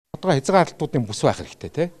тодорхой хязгаарлалтуудын бүс байх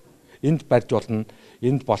хэрэгтэй тий. Энд барьж болно,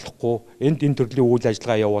 энд болохгүй, энд энэ төрлийн үйл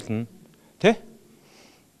ажиллагаа явуулна тий.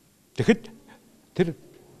 Тэгэхэд тэр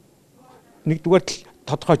нэгдүгээр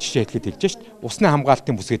тодорхой жишээ хэлгээд хэлж шít. Усны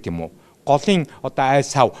хамгаалтын бүс гэдэг юм уу? Голын одоо ай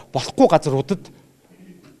сав болохгүй газруудад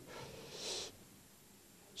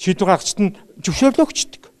шийдвэр гаргагчид нь зөвшөөрлөө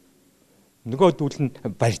өгчдөг. Нөгөөдүүл нь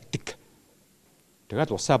барьдаг.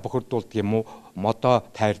 Тэгээд усаа бохирдуулдаг юм уу, модоо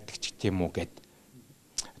тайрдаг ч гэх юм уу гэд.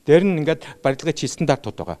 Дээр нь ингээд барилгын чи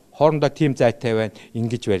стандартууд байгаа. Хоорондоо тим зайтай байна,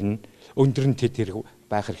 ингэж барина. Өндөр нь тэр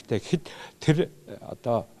байх хэрэгтэй. Гэхэд тэр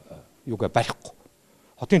одоо юугаа барихгүй.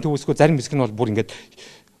 Хотын төвөөсгөө зарим хэсэг нь бол бүр ингээд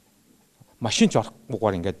машин ч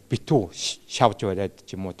орохгүйгээр ингээд битүү шавж бариад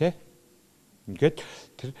ч юм уу те. Ингээд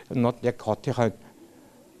тэр яг хотынхаа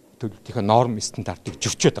төлөвлөлтийн норм стандартыг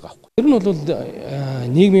зөрчөөд байгаа байхгүй. Тэр нь бол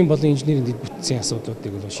нийгмийн болон инженерийн дэд бүтцийн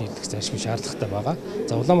асуудлуудыг бол шийдэх зайлшгүй шаардлагатай байгаа.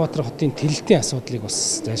 За Улаанбаатар хотын тэлэлтийн асуудлыг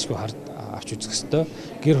бас зайлшгүй авч үзэх ёстой.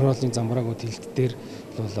 Гэр хорооллын замбраагүй тэлэлт дээр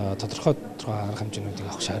бол тодорхой арга хэмжээнүүдийг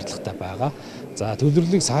авах шаардлагатай байгаа. За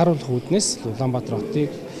төлөвлөлийг сааруулах үүднээс Улаанбаатар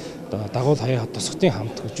хотыг дагуул хаяа хот тусгатын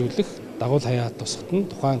хамт хөгжүүлэх, дагуул хаяа хот тусгат нь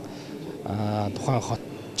тухайн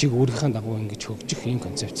хотыг өөрийнхөө дагуу ингэж хөгжих ийм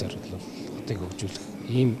концепцээр бол хотыг хөгжүүлэх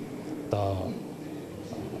ийм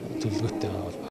төлөвлөгөөтэй